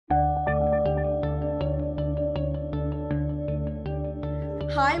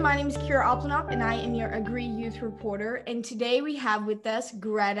Hi, my name is Kira Oplanop, and I am your Agree Youth reporter. And today we have with us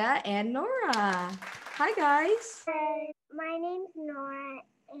Gretta and Nora. Hi, guys. Hi, my name's Nora,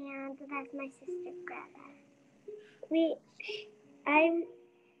 and that's my sister Gretta. I'm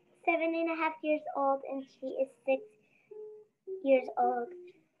 7.5 years old, and she is 6 years old.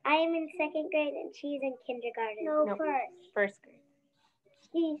 I am in second grade, and she's in kindergarten. No, First grade.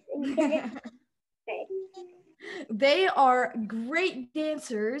 She's in kindergarten. They are great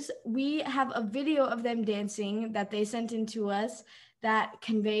dancers. We have a video of them dancing that they sent in to us that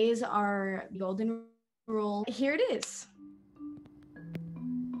conveys our golden rule. Here it is.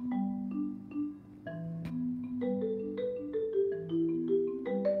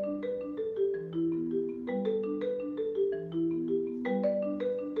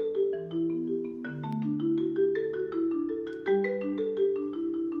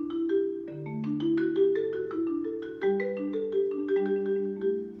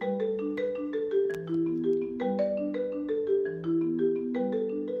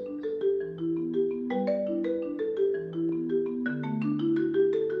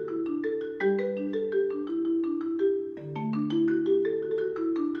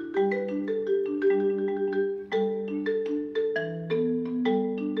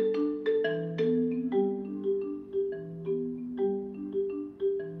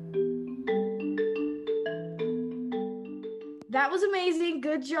 That was amazing.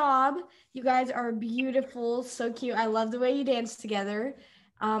 Good job. You guys are beautiful. So cute. I love the way you dance together.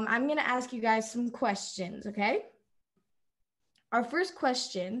 I'm going to ask you guys some questions, okay? Our first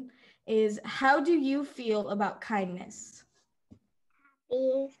question is, how do you feel about kindness?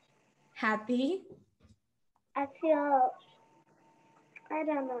 Happy? I feel, I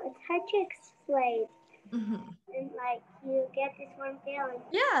don't know, it's hard to explain. Mm-hmm. And you get this one feeling.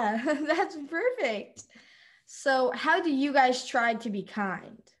 Yeah, that's perfect. So how do you guys try to be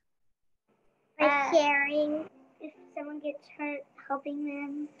kind? By caring. If someone gets hurt, helping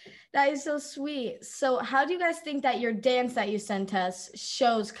them. That is so sweet. So how do you guys think that your dance that you sent us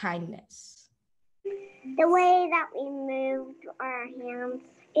shows kindness? The way that we moved our hands.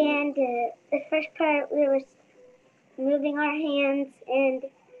 And the first part, we were moving our hands and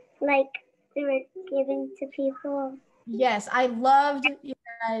we were giving to people. Yes, I loved you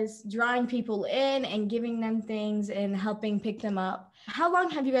guys drawing people in and giving them things and helping pick them up. How long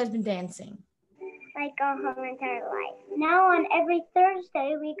have you guys been dancing? Like our whole entire life. Now on every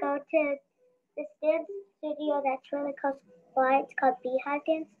Thursday, we go to this dance studio that's really close by. It's called Beehive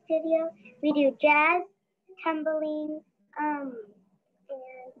Dance Studio. We do jazz, tumbling, and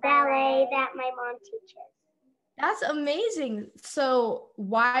ballet that my mom teaches. That's amazing. So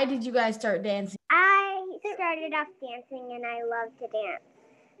why did you guys start dancing? I started off dancing and I love to dance.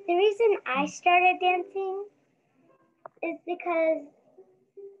 The reason I started dancing is because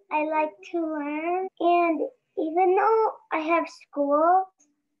I like to learn, and even though I have school,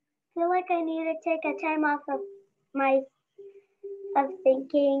 I feel like I need to take a time off of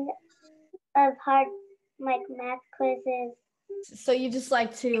thinking of hard math quizzes. So you just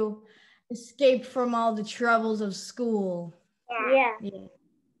like to escape from all the troubles of school. Yeah.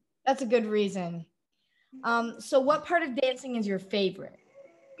 That's a good reason. So what part of dancing is your favorite?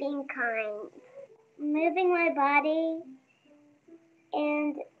 Being kind. Moving my body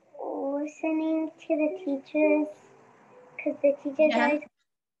and listening to the teachers, because the teachers always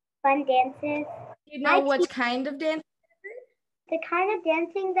fun dances. Do you know what kind of dance? The kind of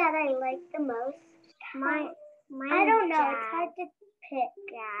dancing that I like the most. I don't know. Jazz. It's hard to pick.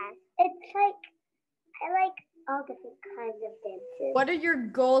 Jazz. It's I like all different kinds of dances. What are your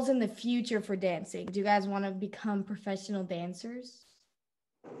goals in the future for dancing? Do you guys want to become professional dancers?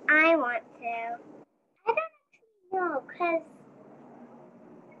 I want to. I don't actually know, because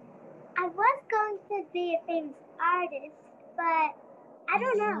I was going to be a famous artist, but I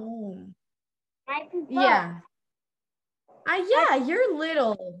don't know. Might be both. Yeah. Yeah, you're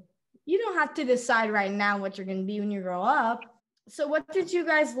little. You don't have to decide right now what you're going to be when you grow up. So what did you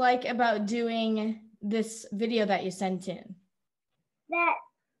guys like about doing this video that you sent in? That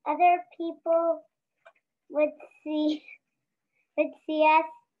other people would see us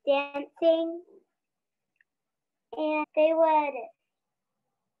dancing, and they would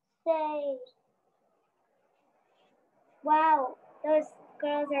say, wow, those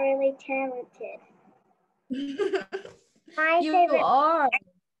girls are really talented. My favorite are.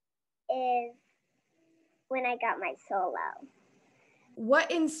 Is when I got my solo.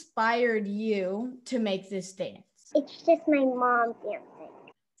 What inspired you to make this dance? It's just my mom dancing.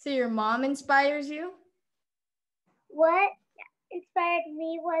 So your mom inspires you? What inspired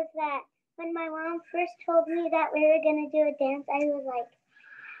me was that when my mom first told me that we were going to do a dance, I was like,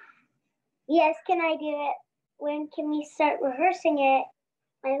 Yes, can I do it? When can we start rehearsing it?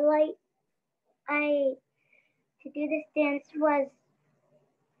 To do this dance was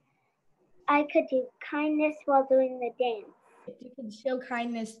I could do kindness while doing the dance. You can show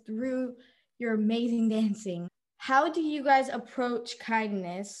kindness through your amazing dancing. How do you guys approach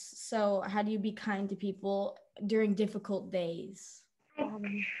kindness? So how do you be kind to people during difficult days? I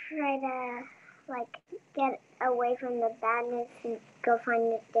try to get away from the badness and go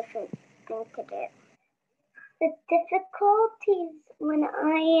find a different thing to do. The difficulties when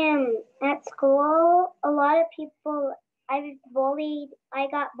I am at school, a lot of people, I was bullied, I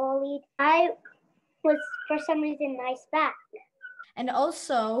got bullied. I was for some reason nice back. And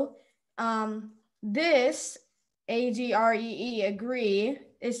also, this AGREE, agree,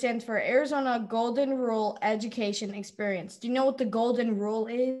 it stands for Arizona Golden Rule Education Experience. Do you know what the Golden Rule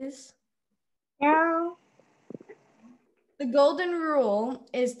is? No. The Golden Rule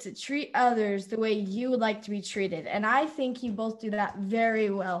is to treat others the way you would like to be treated. And I think you both do that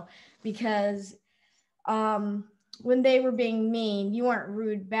very well because when they were being mean, you weren't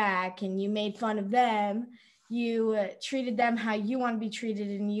rude back and you made fun of them. You treated them how you want to be treated,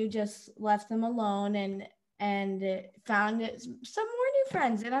 and you just left them alone and found some more new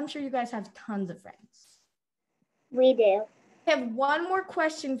friends. And I'm sure you guys have tons of friends. We do. I have one more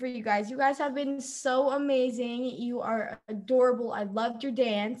question for you guys. You guys have been so amazing. You are adorable. I loved your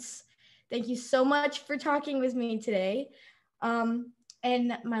dance. Thank you so much for talking with me today. And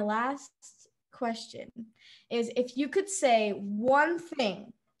my last question is, if you could say one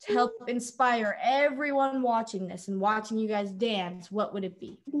thing to help inspire everyone watching this and watching you guys dance, what would it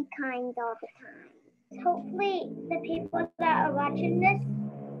be? Be kind all the time. Hopefully the people that are watching this,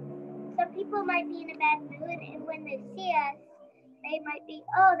 some people might be in a bad mood, and when they see us, they might be,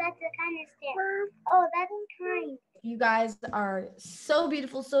 oh, that's a kindness dance. Oh, that's kind. You guys are so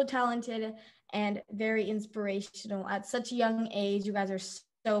beautiful, so talented, and very inspirational at such a young age. You guys are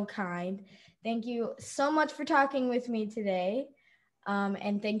so kind. Thank you so much for talking with me today.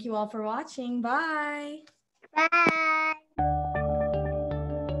 And thank you all for watching. Bye. Bye.